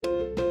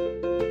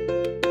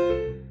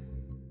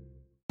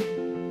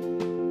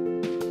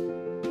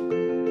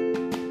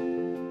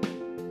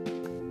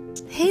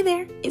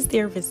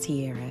Therapist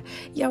Tiara.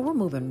 Y'all, we're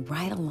moving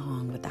right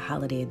along with the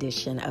holiday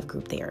edition of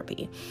group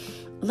therapy.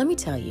 Let me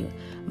tell you,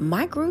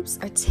 my groups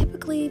are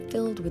typically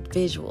filled with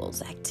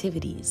visuals,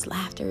 activities,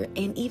 laughter,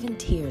 and even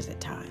tears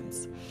at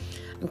times.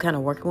 I'm kind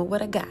of working with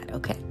what I got,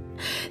 okay?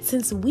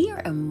 Since we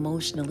are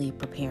emotionally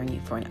preparing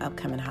you for an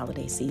upcoming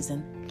holiday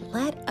season,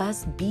 let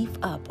us beef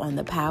up on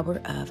the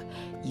power of,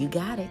 you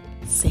got it,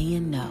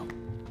 saying no.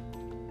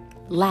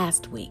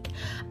 Last week,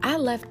 I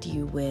left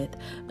you with,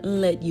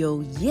 let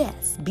your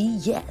yes be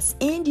yes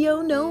and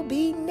your no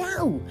be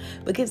no,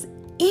 because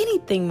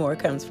anything more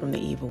comes from the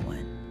evil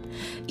one.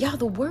 Y'all,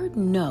 the word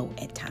no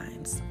at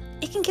times,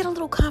 it can get a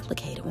little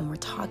complicated when we're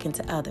talking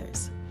to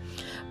others.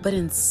 But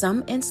in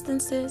some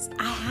instances,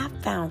 I have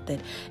found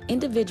that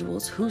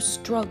individuals who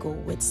struggle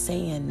with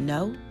saying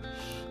no,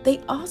 they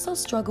also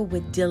struggle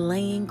with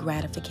delaying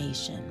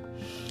gratification,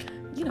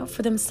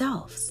 for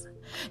themselves.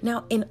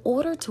 Now, in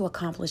order to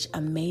accomplish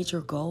a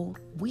major goal,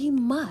 we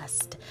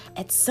must,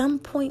 at some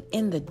point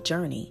in the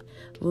journey,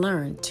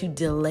 learn to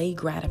delay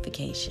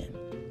gratification.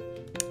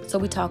 So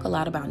we talk a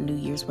lot about New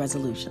Year's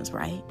resolutions,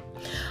 right?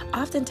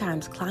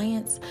 Oftentimes,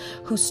 clients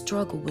who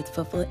struggle with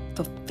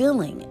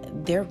fulfilling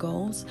their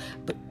goals,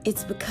 but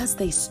it's because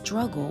they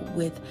struggle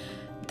with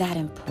that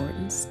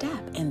important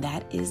step, and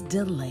that is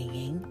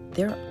delaying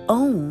their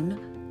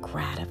own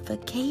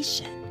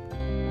gratification.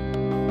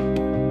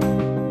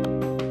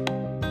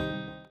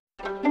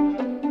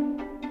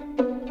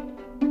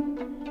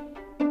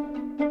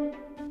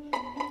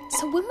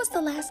 So when was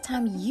the last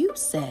time you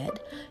said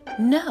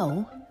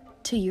no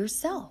to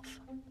yourself?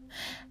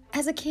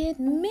 As a kid,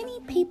 many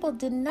people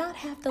did not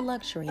have the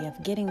luxury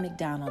of getting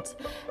McDonald's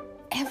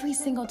every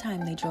single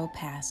time they drove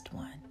past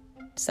one.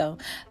 So,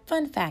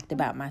 fun fact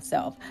about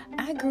myself,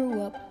 I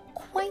grew up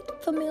quite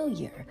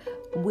familiar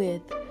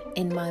with,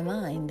 in my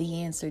mind,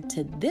 the answer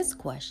to this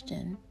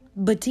question.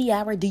 But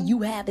Tiara, do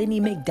you have any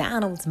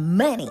McDonald's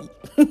money?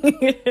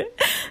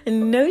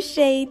 No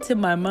shade to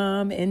my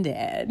mom and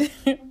dad.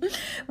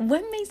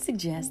 One may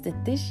suggest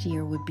that this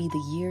year would be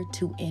the year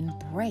to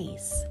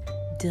embrace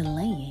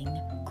delaying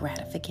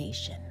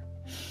gratification.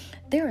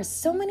 There are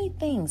so many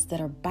things that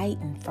are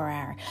biting for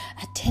our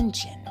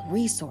attention,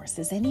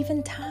 resources, and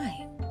even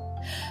time.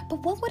 But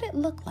what would it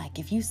look like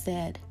if you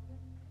said,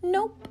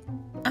 nope,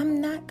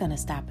 I'm not going to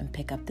stop and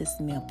pick up this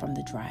meal from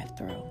the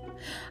drive-thru.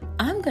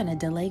 I'm going to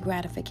delay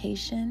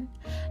gratification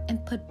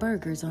and put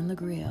burgers on the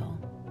grill.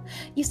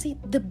 You see,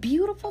 the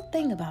beautiful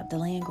thing about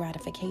delaying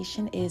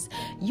gratification is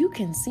you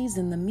can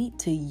season the meat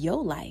to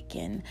your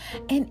liking,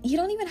 and you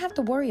don't even have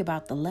to worry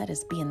about the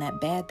lettuce being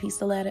that bad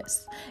piece of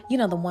lettuce.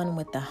 The one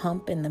with the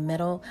hump in the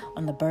middle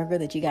on the burger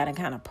that you got to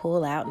kind of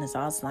pull out and it's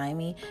all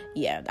slimy.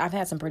 Yeah, I've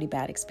had some pretty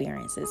bad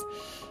experiences.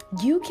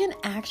 You can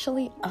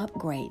actually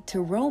upgrade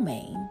to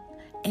romaine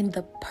and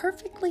the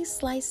perfectly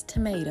sliced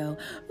tomato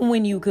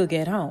when you cook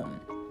at home.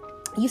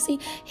 You see,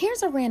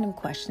 here's a random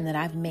question that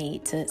I've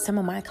made to some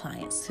of my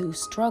clients who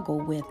struggle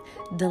with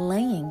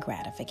delaying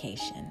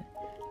gratification.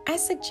 I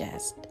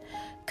suggest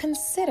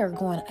consider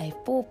going a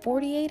full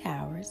 48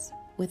 hours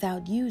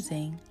without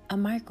using a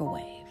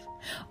microwave,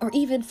 or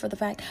even for the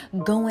fact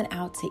going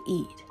out to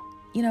eat.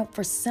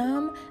 For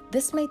some,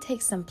 this may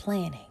take some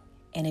planning.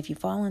 And if you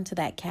fall into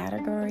that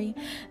category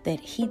that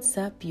heats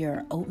up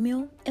your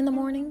oatmeal in the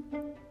morning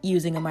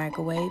using a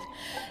microwave,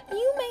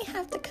 you may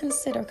have to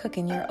consider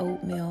cooking your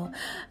oatmeal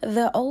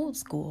the old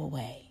school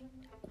way,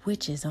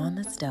 which is on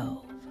the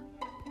stove.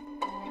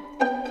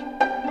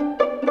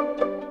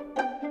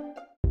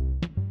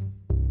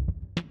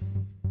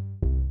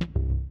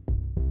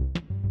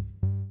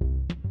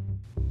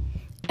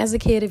 As a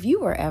kid, if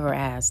you were ever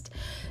asked,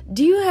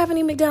 do you have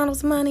any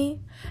McDonald's money?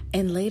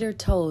 And later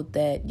told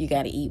that you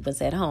got to eat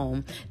what's at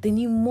home, then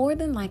you more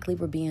than likely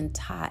were being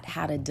taught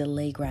how to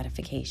delay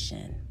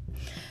gratification.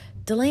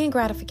 Delaying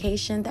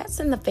gratification, that's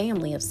in the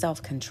family of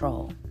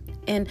self-control.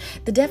 And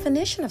the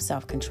definition of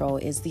self-control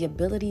is the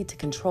ability to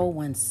control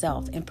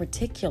oneself, in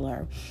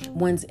particular,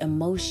 one's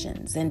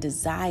emotions and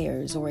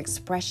desires or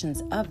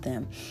expressions of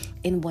them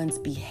in one's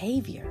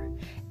behavior,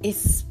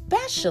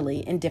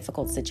 especially in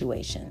difficult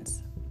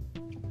situations.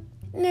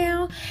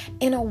 Now,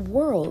 in a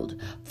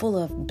world full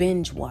of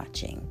binge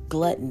watching,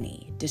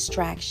 gluttony,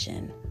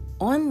 distraction,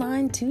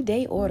 online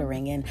 2-day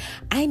ordering, and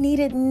I need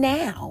it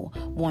now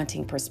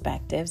wanting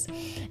perspectives,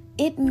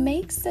 it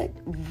makes it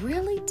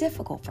really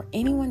difficult for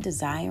anyone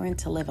desiring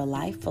to live a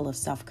life full of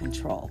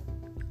self-control.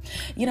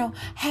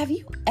 Have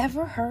you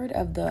ever heard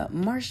of the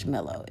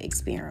marshmallow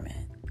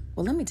experiment?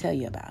 Well, let me tell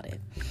you about it.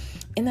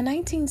 In the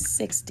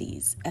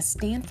 1960s, a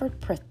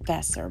Stanford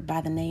professor by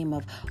the name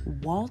of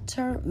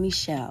Walter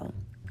Mischel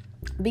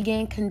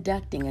began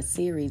conducting a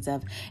series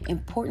of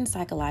important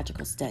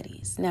psychological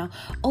studies. Now,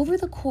 over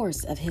the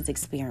course of his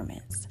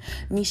experiments,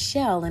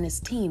 Mischel and his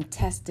team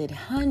tested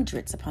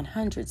hundreds upon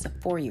hundreds of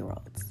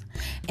 4-year-olds,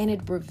 and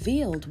it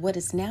revealed what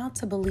is now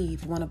to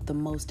believe one of the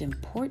most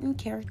important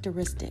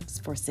characteristics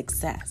for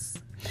success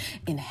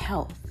in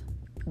health,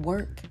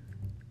 work,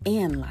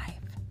 and life.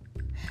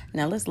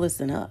 Now, let's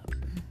listen up.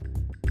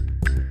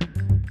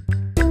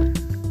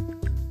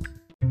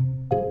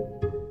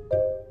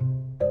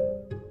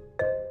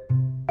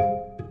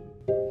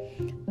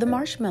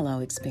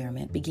 marshmallow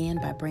experiment began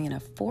by bringing a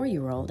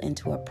 4-year-old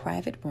into a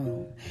private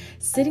room,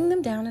 sitting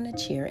them down in a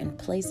chair and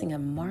placing a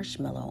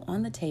marshmallow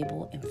on the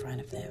table in front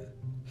of them.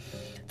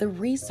 The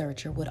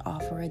researcher would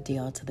offer a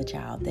deal to the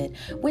child that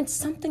went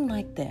something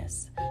like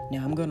this.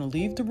 Now I'm going to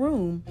leave the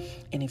room,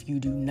 and if you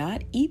do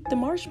not eat the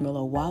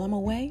marshmallow while I'm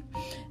away,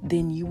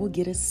 then you will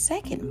get a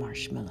second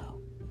marshmallow.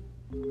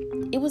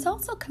 It was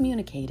also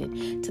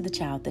communicated to the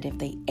child that if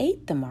they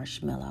ate the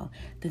marshmallow,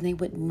 then they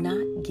would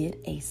not get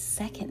a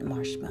second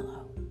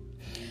marshmallow.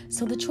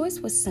 So the choice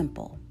was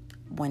simple: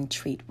 1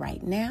 treat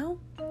right now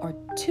or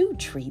 2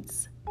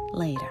 treats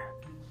later.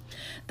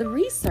 The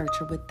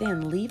researcher would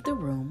then leave the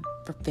room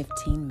for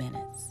 15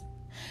 minutes.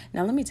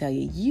 Now, let me tell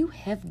you, you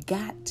have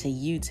got to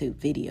YouTube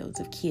videos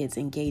of kids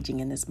engaging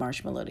in this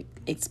marshmallow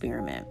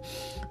experiment.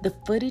 The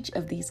footage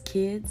of these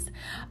kids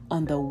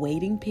on the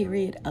waiting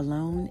period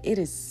alone, it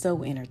is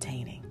so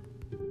entertaining.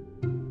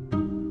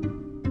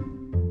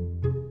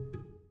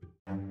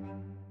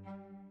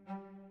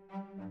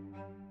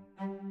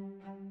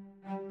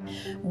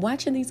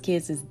 Watching these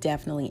kids is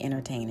definitely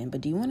entertaining,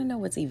 but do you want to know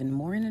what's even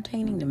more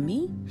entertaining to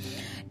me?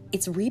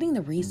 It's reading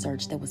the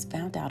research that was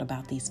found out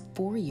about these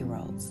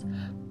 4-year-olds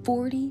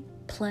 40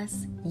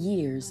 plus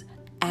years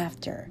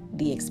after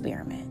the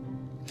experiment.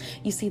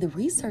 You see, the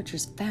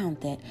researchers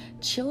found that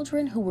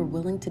children who were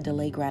willing to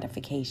delay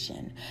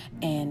gratification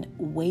and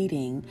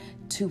waiting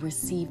to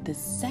receive the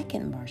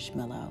second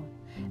marshmallow,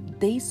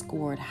 they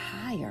scored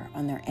higher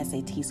on their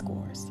SAT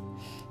scores.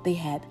 They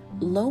had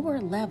lower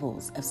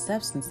levels of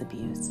substance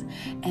abuse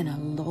and a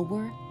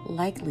lower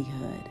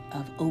likelihood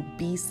of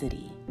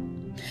obesity.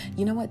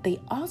 You know what? They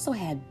also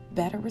had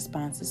better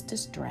responses to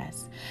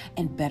stress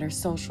and better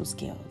social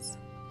skills.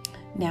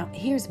 Now,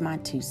 here's my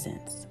 2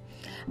 cents.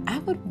 I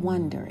would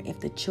wonder if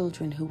the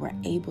children who were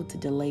able to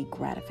delay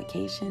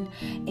gratification,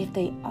 if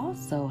they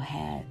also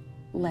had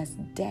less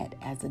debt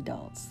as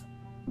adults.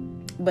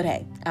 But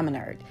hey, I'm a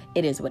nerd.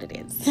 It is what it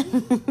is.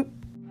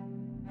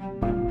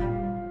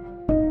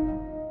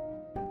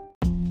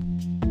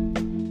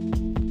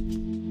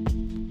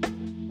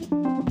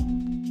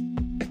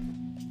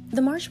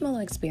 The marshmallow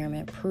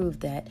experiment proved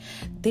that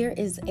there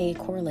is a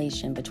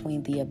correlation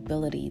between the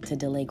ability to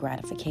delay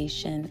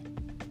gratification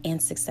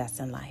and success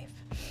in life.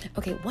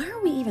 Okay, why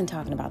are we even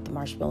talking about the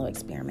marshmallow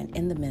experiment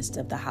in the midst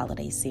of the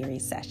holiday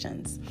series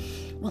sessions?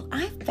 Well,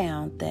 I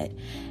found that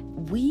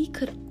we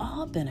could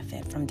all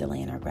benefit from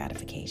delaying our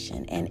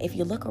gratification. And if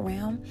you look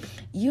around,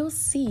 you'll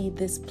see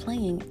this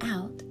playing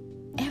out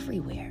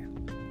everywhere.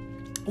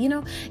 You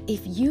know,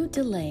 if you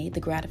delay the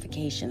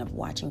gratification of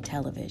watching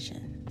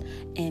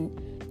television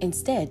and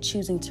instead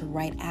choosing to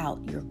write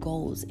out your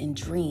goals and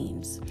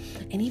dreams,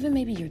 and even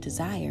maybe your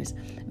desires,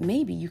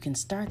 maybe you can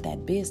start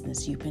that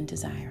business you've been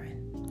desiring.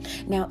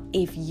 Now,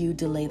 if you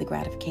delay the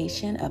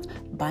gratification of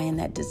buying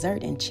that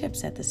dessert and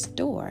chips at the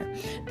store,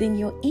 then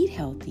you'll eat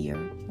healthier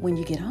when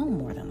you get home,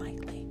 more than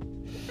likely.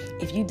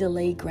 If you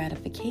delay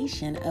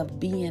gratification of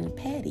being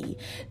petty,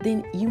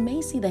 then you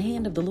may see the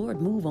hand of the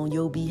Lord move on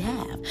your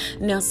behalf.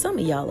 Now, some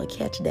of y'all will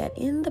catch that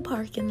in the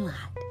parking lot.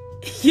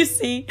 You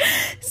see,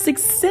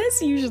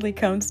 success usually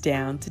comes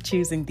down to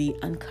choosing the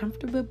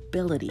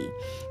uncomfortability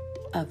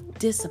of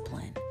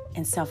discipline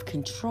and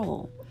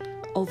self-control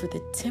over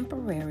the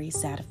temporary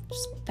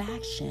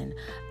satisfaction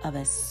of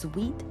a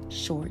sweet,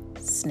 short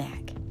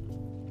snack.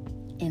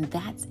 And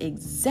that's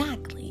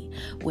exactly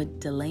what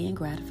delaying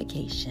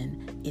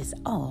gratification is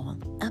all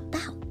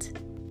about.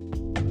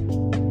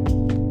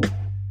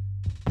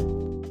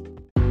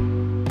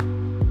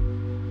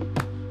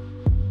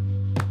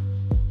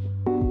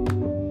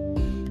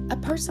 A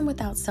person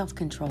without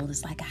self-control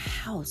is like a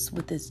house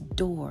with its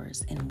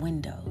doors and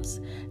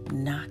windows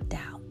knocked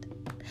out.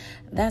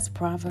 That's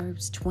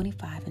Proverbs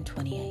 25 and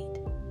 28.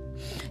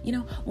 You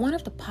know, one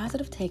of the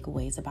positive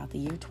takeaways about the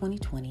year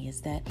 2020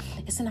 is that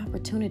it's an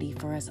opportunity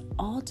for us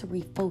all to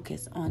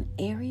refocus on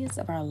areas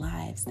of our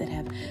lives that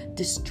have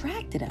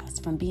distracted us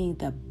from being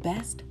the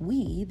best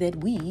we that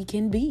we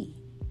can be.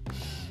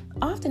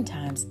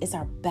 Oftentimes, it's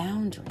our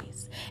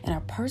boundaries and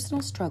our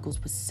personal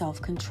struggles with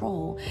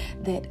self-control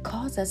that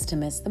cause us to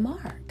miss the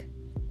mark.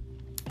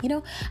 You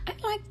know,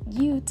 I'd like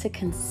you to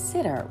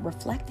consider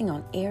reflecting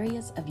on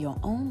areas of your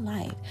own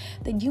life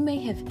that you may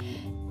have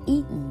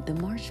eaten the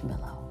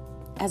marshmallow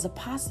as a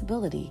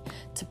possibility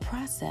to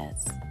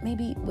process,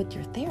 maybe with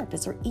your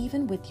therapist or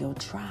even with your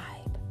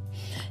tribe.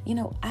 You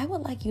know, I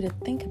would like you to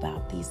think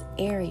about these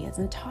areas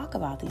and talk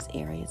about these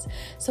areas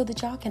so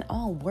that y'all can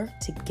all work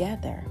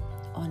together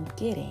on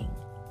getting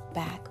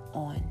back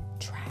on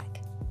track.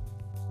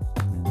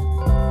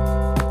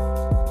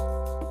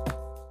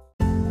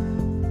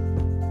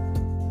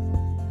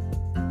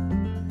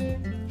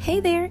 Hey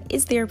there,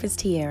 it's Therapist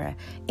Tiara,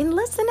 and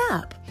listen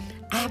up.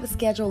 I have a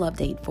schedule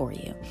update for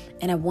you,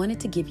 and I wanted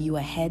to give you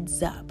a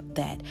heads up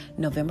that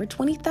November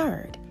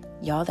 23rd,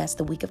 y'all, that's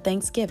the week of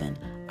Thanksgiving,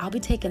 I'll be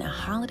taking a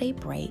holiday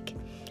break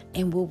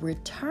and will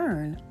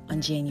return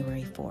on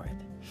January 4th.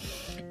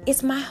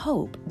 It's my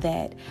hope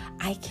that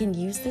I can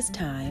use this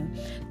time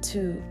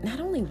to not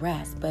only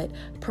rest, but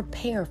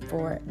prepare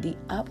for the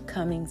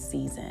upcoming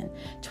season.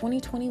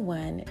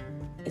 2021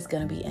 is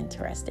going to be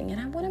interesting,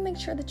 and I want to make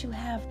sure that you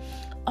have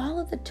all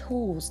of the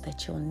tools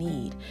that you'll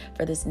need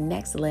for this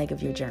next leg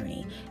of your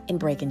journey in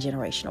breaking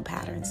generational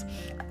patterns.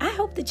 I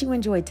hope that you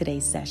enjoyed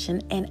today's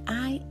session, and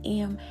I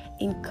am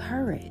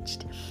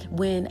encouraged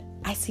when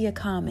I see a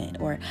comment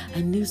or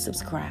a new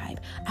subscribe.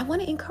 I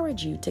want to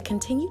encourage you to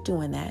continue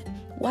doing that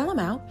while I'm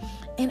out,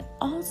 and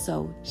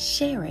also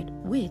share it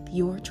with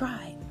your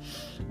tribe.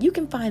 You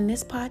can find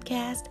this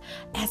podcast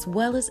as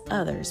well as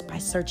others by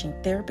searching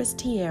Therapist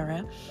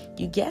Tiara,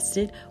 you guessed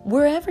it,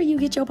 wherever you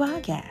get your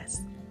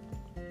podcasts.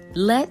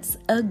 Let's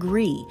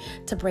agree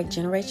to break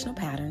generational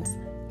patterns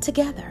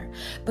together,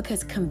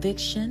 because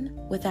conviction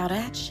without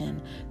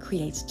action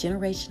creates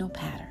generational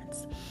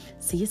patterns.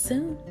 See you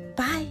soon.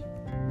 Bye.